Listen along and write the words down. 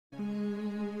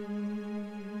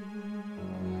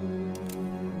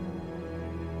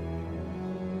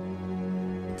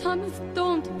Thomas,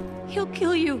 don't. He'll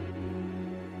kill you.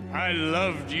 I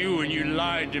loved you and you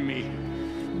lied to me.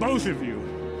 Both of you.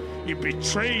 You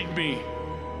betrayed me.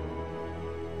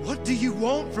 What do you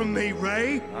want from me,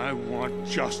 Ray? I want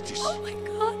justice. Oh my God.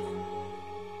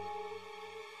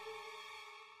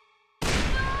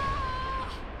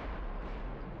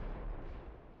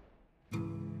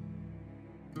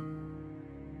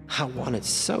 I wanted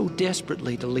so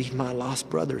desperately to lead my lost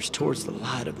brothers towards the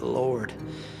light of the Lord,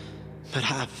 but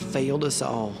I failed us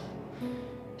all.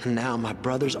 And now my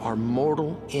brothers are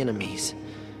mortal enemies.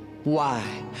 Why?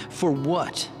 For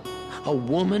what? A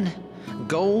woman?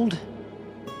 Gold?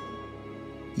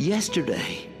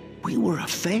 Yesterday, we were a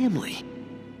family.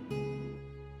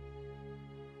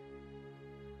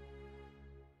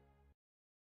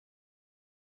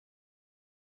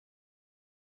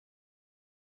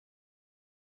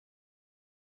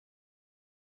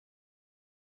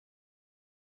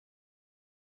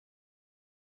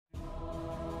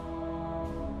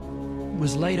 It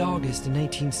was late August in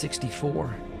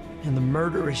 1864, and the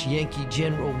murderous Yankee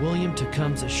General William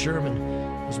Tecumseh Sherman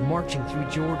was marching through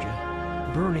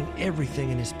Georgia, burning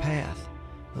everything in his path.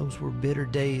 Those were bitter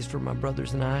days for my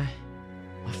brothers and I.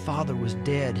 My father was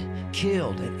dead,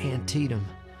 killed at Antietam.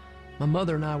 My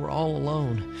mother and I were all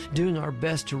alone, doing our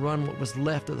best to run what was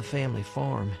left of the family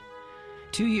farm.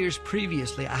 2 years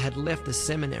previously, I had left the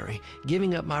seminary,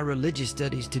 giving up my religious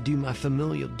studies to do my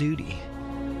familial duty.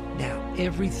 Now,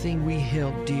 everything we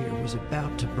held dear was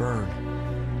about to burn,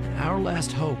 and our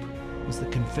last hope was the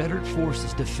Confederate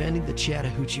forces defending the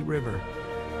Chattahoochee River.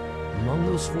 Among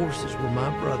those forces were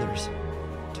my brothers,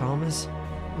 Thomas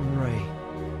and Ray.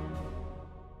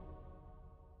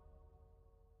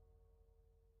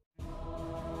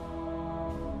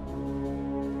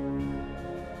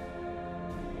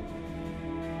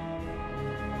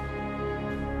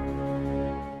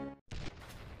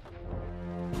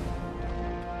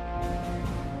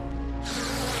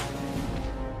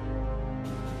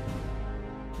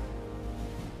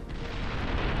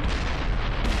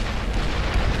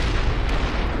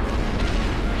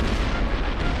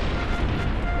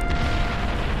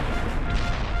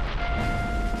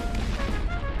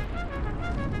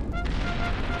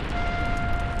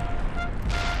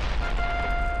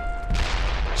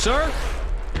 Sir?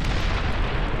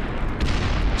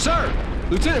 Sir!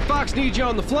 Lieutenant Fox needs you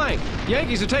on the flank.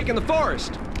 Yankees are taking the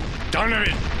forest.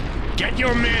 Donovan, get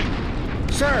your men.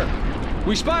 Sir,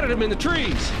 we spotted them in the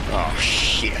trees. Oh,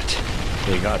 shit.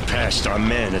 They got past our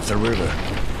men at the river.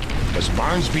 Does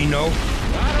Barnsby know?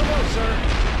 I don't know, sir.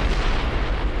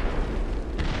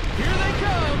 Here they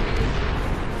come!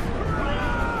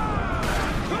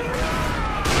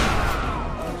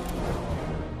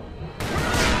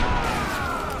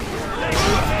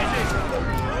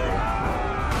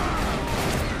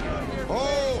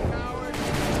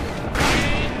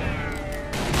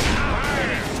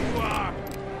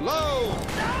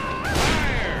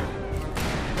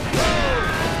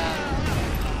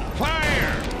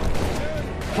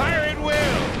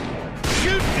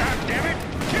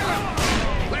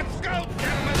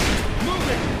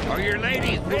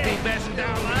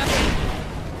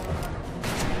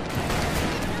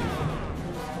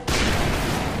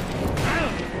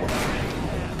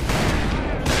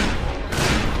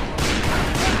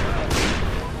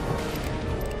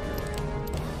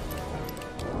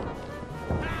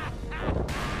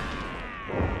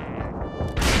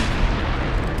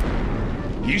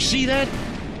 You see that?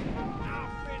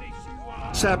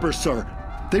 Sappers, sir.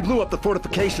 They blew up the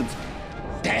fortifications.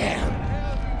 Damn.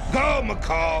 Go,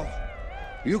 McCall.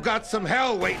 You got some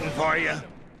hell waiting for you.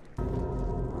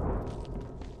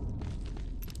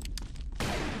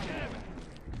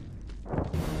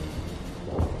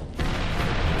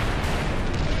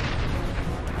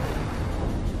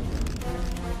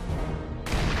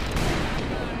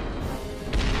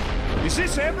 Is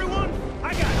this everyone?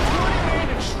 I got 20 men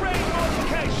and shredding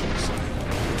modifications.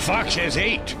 Fox has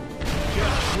 8.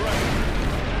 Just right.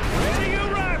 Ready your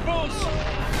rifles!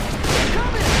 They're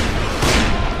coming!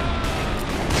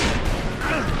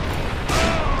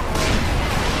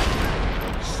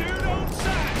 Shoot on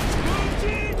sight!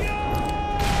 Continue!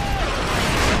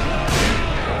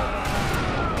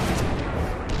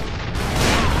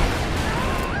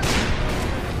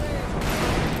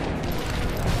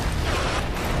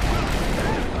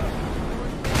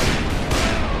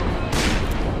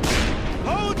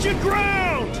 Hold your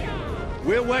ground!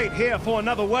 We'll wait here for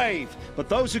another wave, but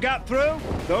those who got through,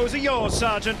 those are yours,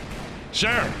 Sergeant.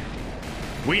 Sir,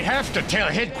 we have to tell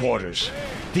headquarters.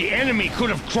 The enemy could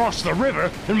have crossed the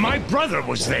river, and my brother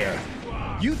was there.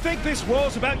 You think this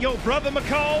war's about your brother,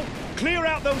 McCall? Clear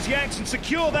out those Yanks and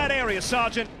secure that area,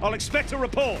 Sergeant. I'll expect a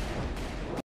report.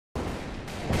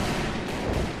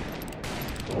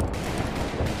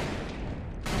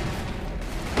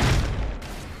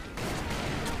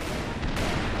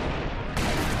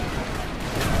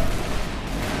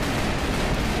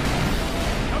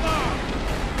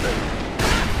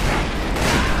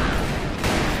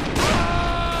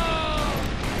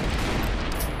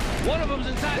 One of them's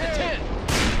inside the tent.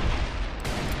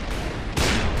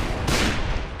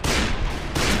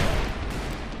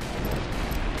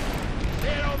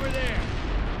 Get over there.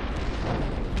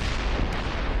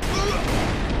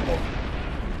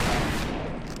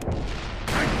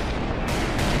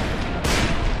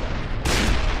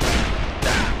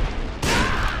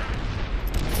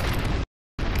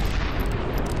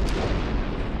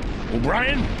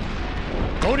 O'Brien,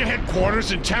 go to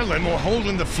headquarters and tell them we're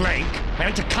holding the flank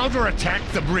and to counterattack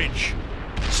the bridge.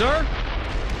 Sir?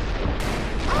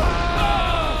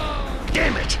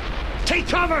 Damn it! Take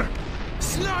cover!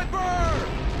 Sniper!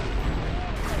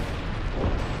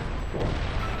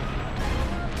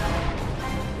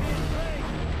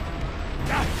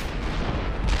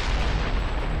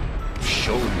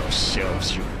 Show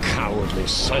yourselves, you cowardly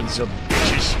sons of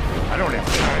bitches. I don't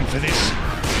have time for this.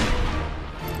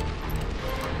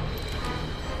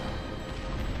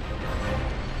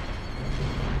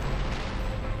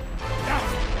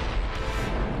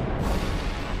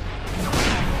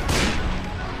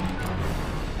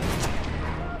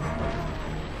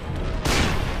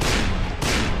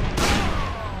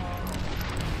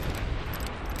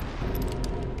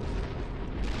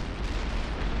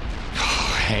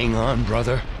 Hang on,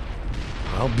 brother.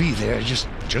 I'll be there. Just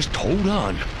hold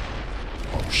on.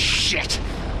 Oh, shit.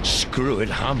 Screw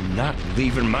it. I'm not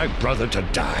leaving my brother to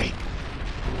die.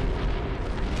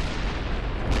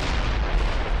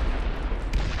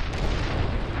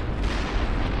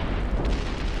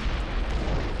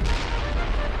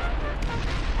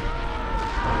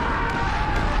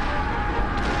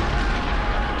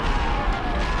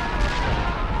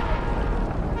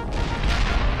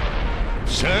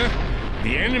 Sir?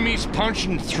 The enemy's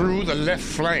punching through the left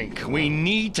flank. We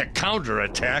need to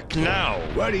counterattack now.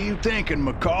 What are you thinking,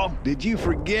 McCall? Did you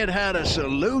forget how to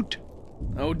salute?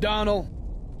 O'Donnell.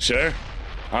 Sir,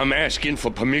 I'm asking for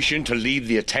permission to lead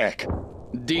the attack.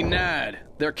 Denied.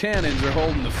 Their cannons are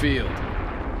holding the field.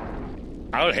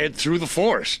 I'll head through the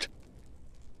forest.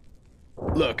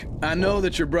 Look, I know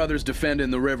that your brother's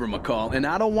defending the river, McCall, and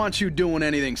I don't want you doing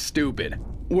anything stupid.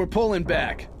 We're pulling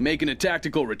back, making a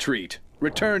tactical retreat.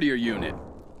 Return to your unit.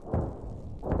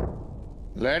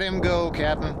 Let him go,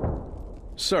 Captain.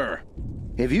 Sir.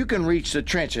 If you can reach the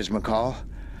trenches, McCall,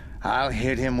 I'll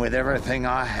hit him with everything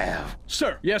I have.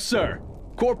 Sir. Yes, sir.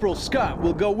 Corporal Scott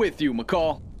will go with you,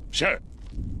 McCall. Sir,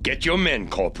 get your men,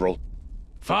 Corporal.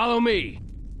 Follow me.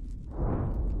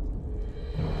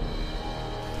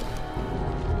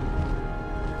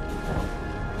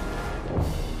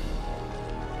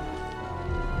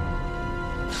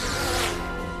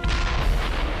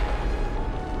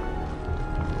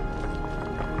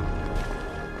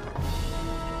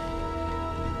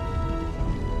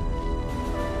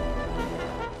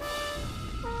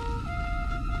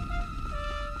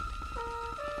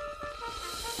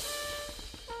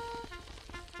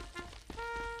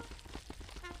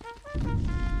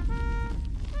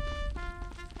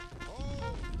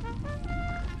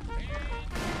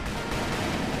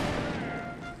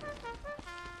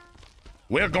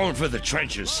 We're going for the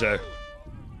trenches, sir.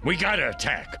 We gotta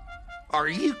attack. Are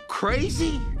you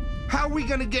crazy? How are we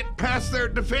gonna get past their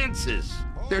defenses?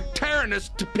 They're tearing us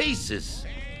to pieces.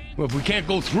 Well, if we can't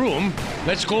go through them,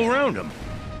 let's go around them.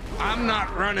 I'm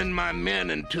not running my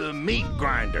men into a meat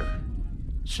grinder.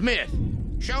 Smith,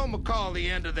 show McCall the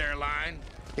end of their line.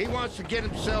 He wants to get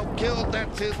himself killed,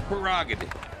 that's his prerogative.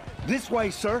 This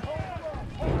way, sir.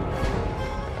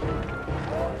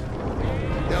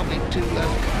 There'll be two less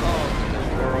McCalls in this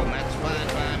world, and that's fine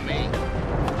by me.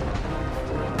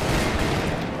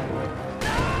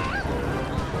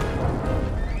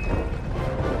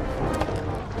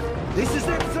 This is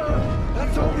it, sir.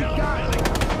 That's all we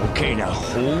got. Okay, now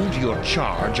hold your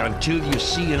charge until you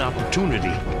see an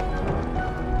opportunity.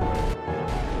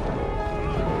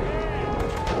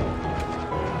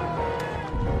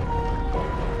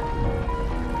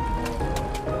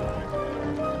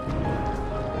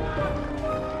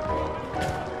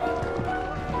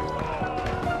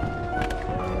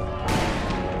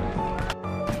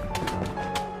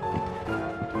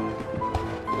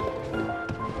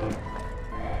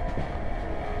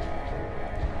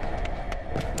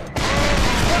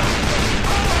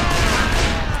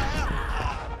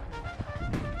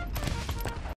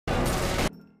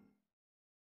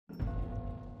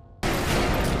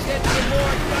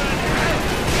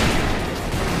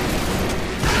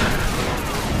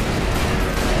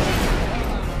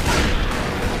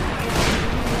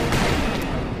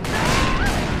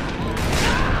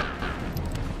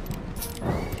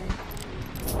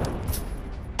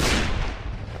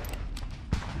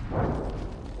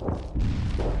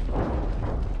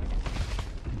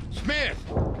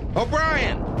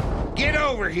 Ryan, get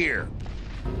over here.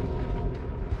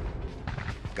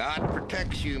 God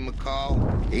protects you,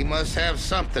 McCall. He must have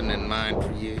something in mind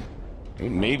for you.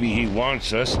 Maybe he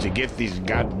wants us to get these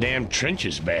goddamn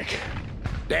trenches back.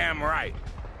 Damn right.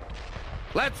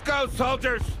 Let's go,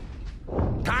 soldiers.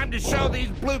 Time to show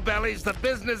these bluebellies the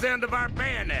business end of our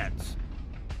bayonets.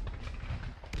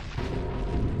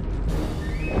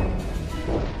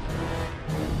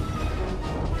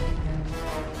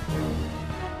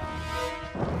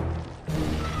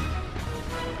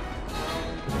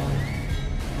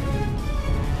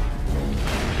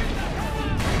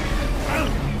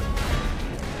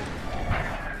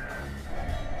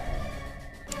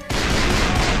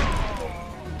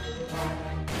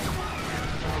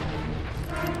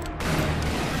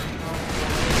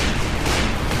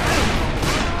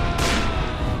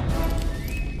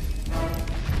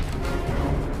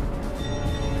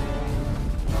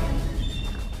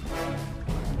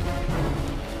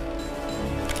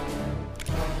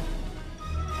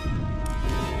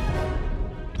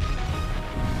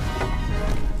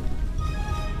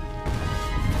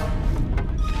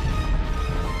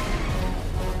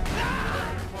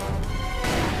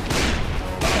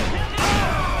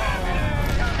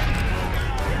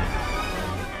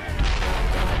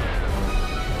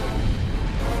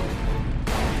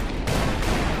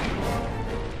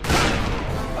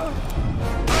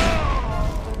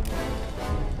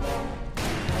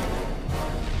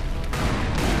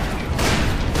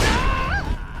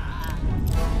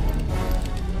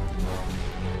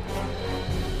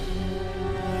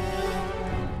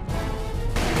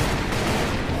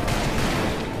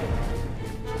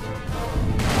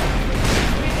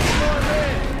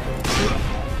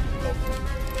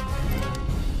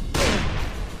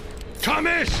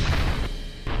 Thomas!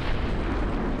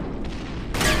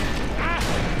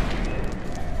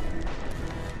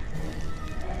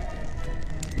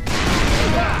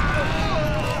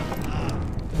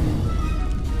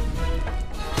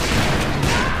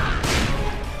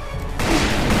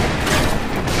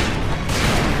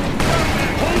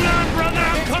 Hold on, brother!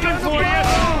 I'm coming for you!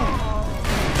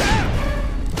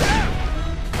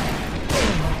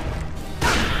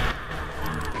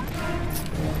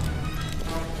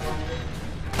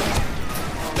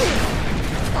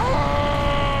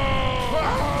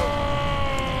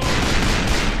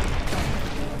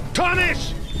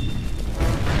 Thomas!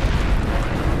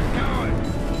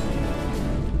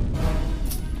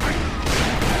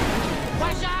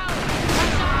 Watch out!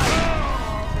 Watch out!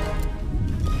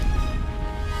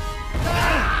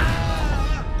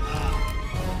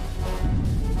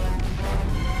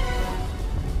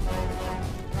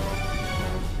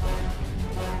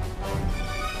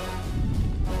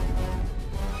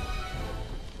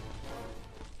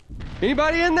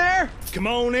 Anybody in there? Come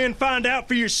on in, find out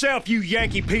for yourself, you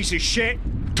Yankee piece of shit.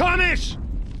 Thomas!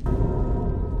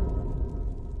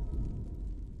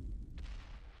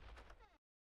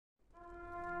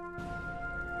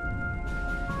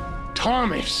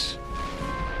 Thomas!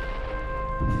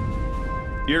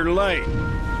 You're late.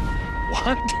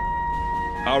 What?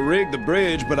 I'll rig the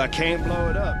bridge, but I can't blow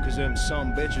it up, because them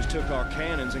some bitches took our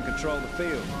cannons and control the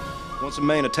field. Once the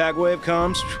main attack wave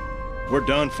comes, we're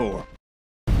done for.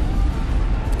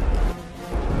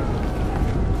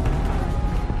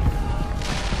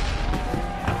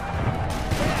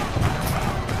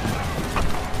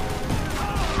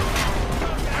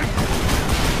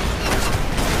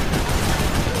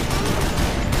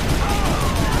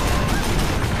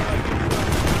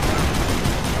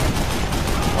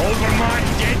 Over my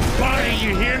dead body,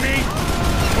 you hear me?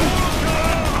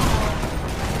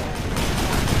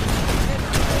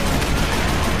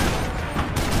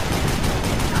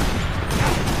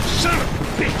 Son of a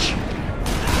bitch!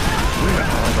 Where are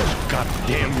all those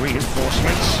goddamn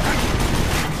reinforcements?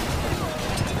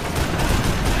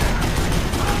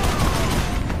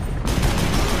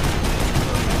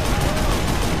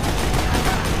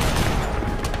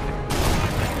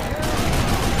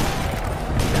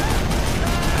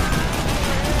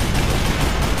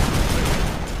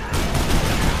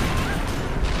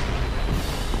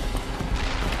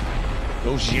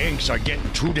 Those Yanks are getting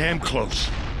too damn close.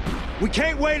 We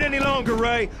can't wait any longer,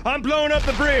 Ray. I'm blowing up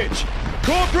the bridge.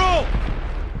 Corporal!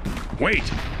 Wait,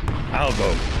 I'll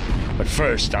go. But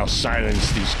first, I'll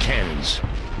silence these cannons.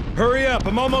 Hurry up,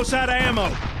 I'm almost out of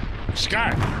ammo.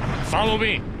 Scott, follow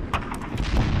me.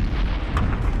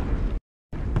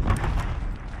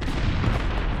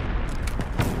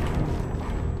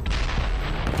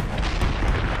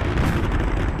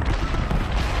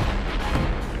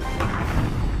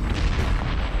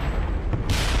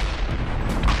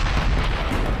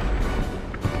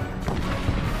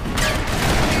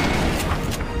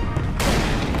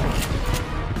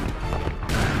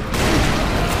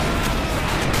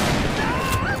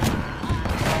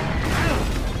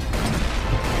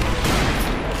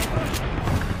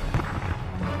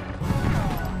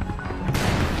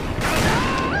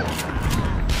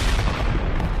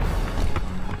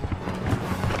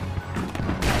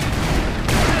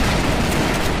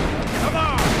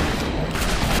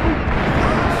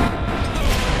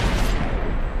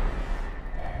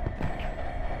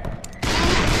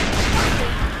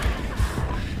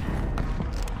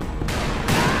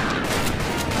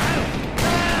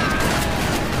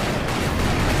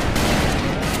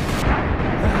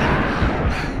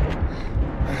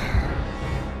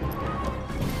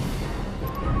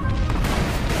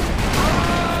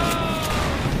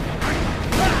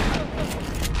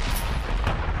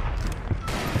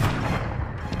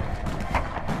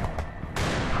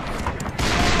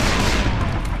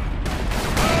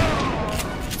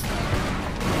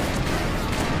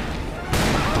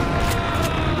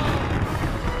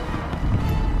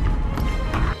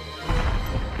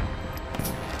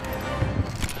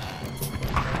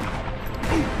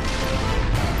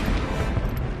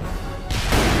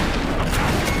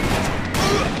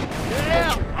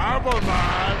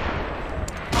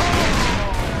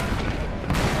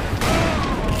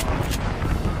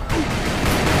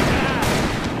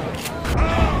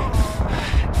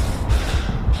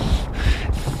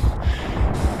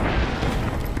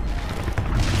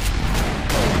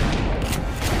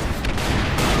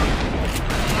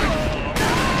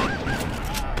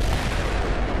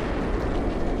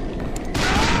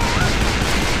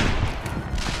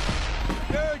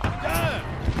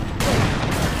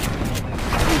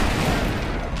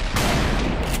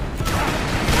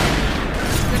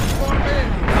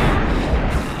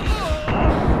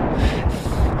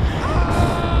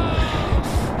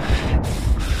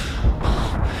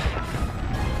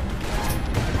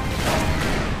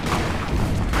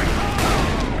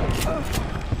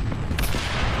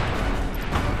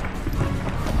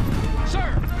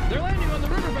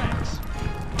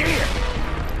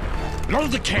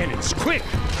 the cannons, quick!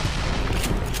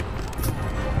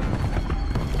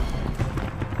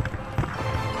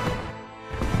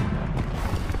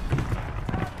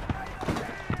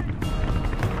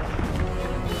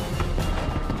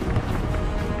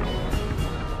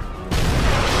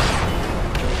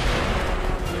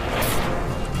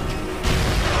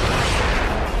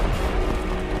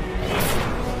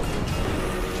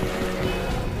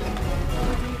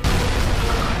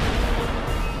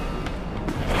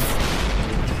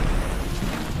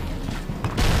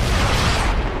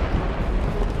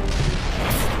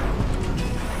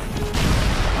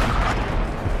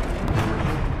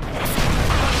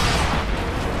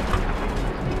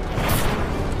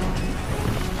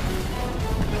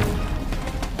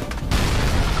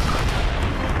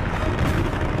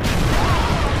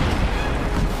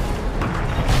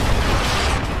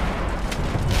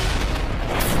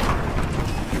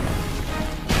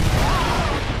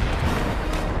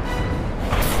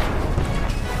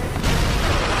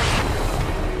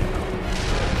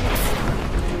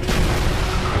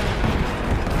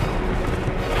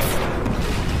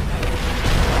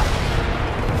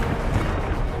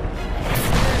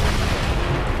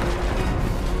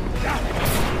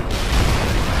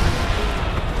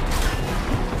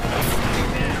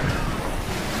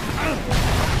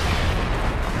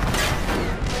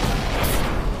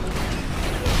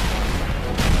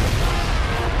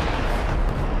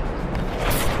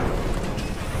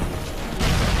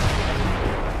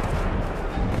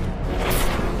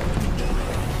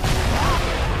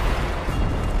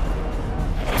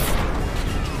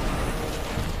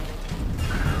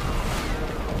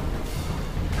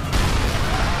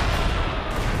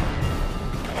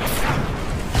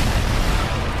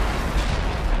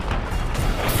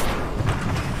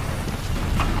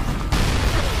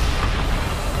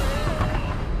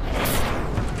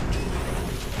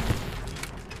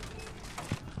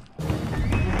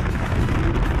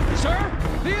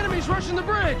 Rushing the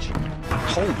bridge!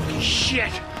 Holy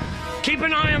shit! Keep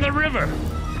an eye on the river!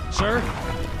 Sir,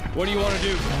 what do you want to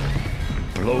do?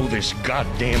 Blow this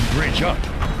goddamn bridge up!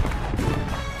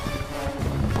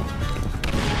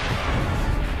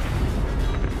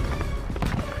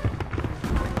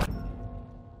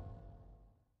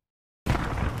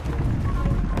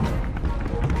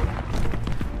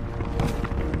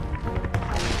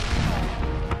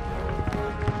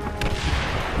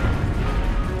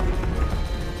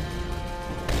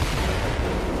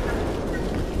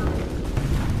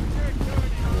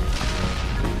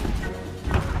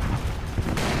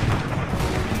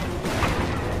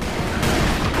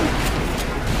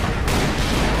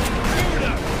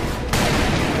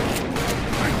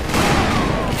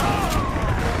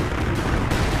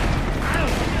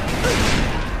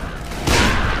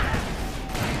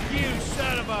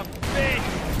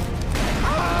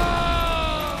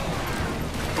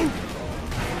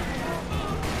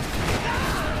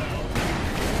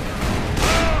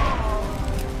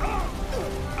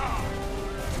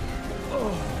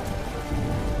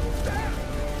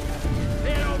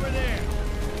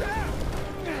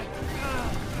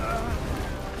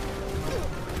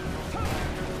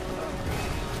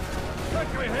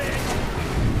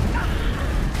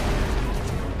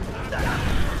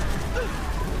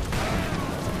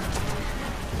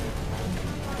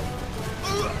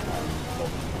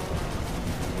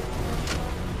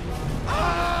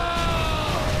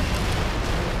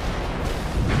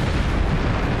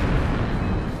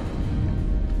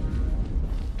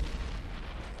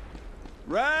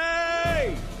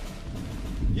 Ray!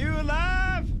 You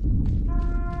alive?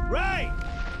 Ray!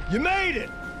 You made it!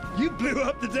 You blew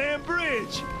up the damn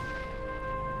bridge!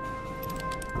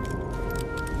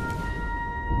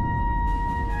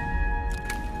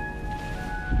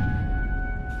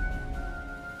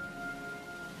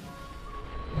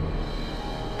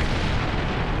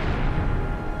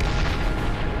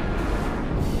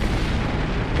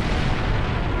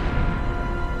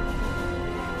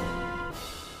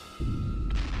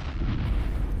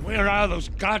 Where are those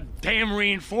goddamn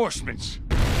reinforcements?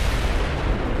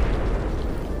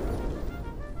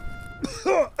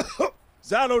 Is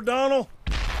that O'Donnell?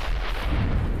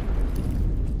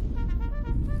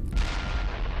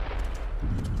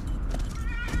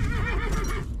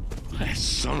 That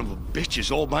son of a bitch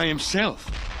is all by himself.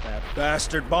 That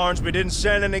bastard Barnsby didn't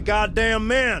send any goddamn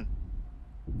men.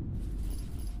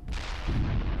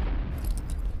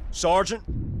 Sergeant?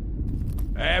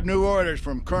 I have new orders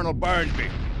from Colonel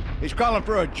Barnsby. He's calling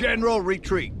for a general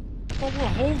retreat. But we're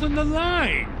holding the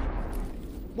line.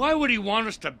 Why would he want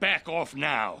us to back off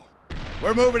now?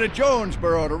 We're moving to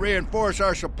Jonesboro to reinforce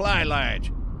our supply lines.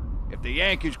 If the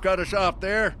Yankees cut us off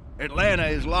there, Atlanta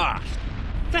is lost.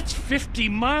 That's 50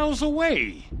 miles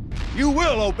away. You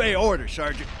will obey orders,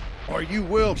 Sergeant, or you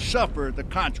will suffer the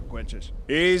consequences.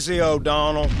 Easy,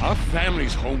 O'Donnell. Our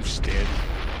family's homestead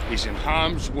is in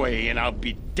harm's way, and I'll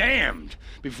be damned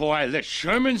before I let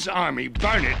Sherman's army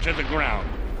burn it to the ground.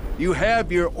 You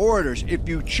have your orders. If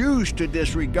you choose to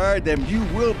disregard them, you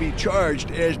will be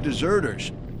charged as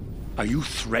deserters. Are you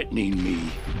threatening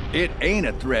me? It ain't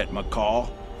a threat,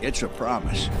 McCall. It's a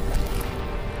promise.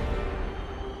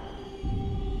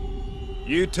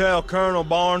 You tell Colonel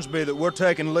Barnsby that we're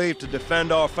taking leave to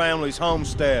defend our family's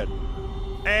homestead.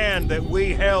 And that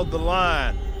we held the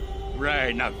line.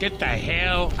 Right, now get the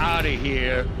hell out of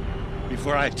here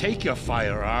before I take your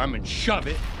firearm and shove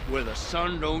it where the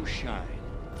sun don't shine.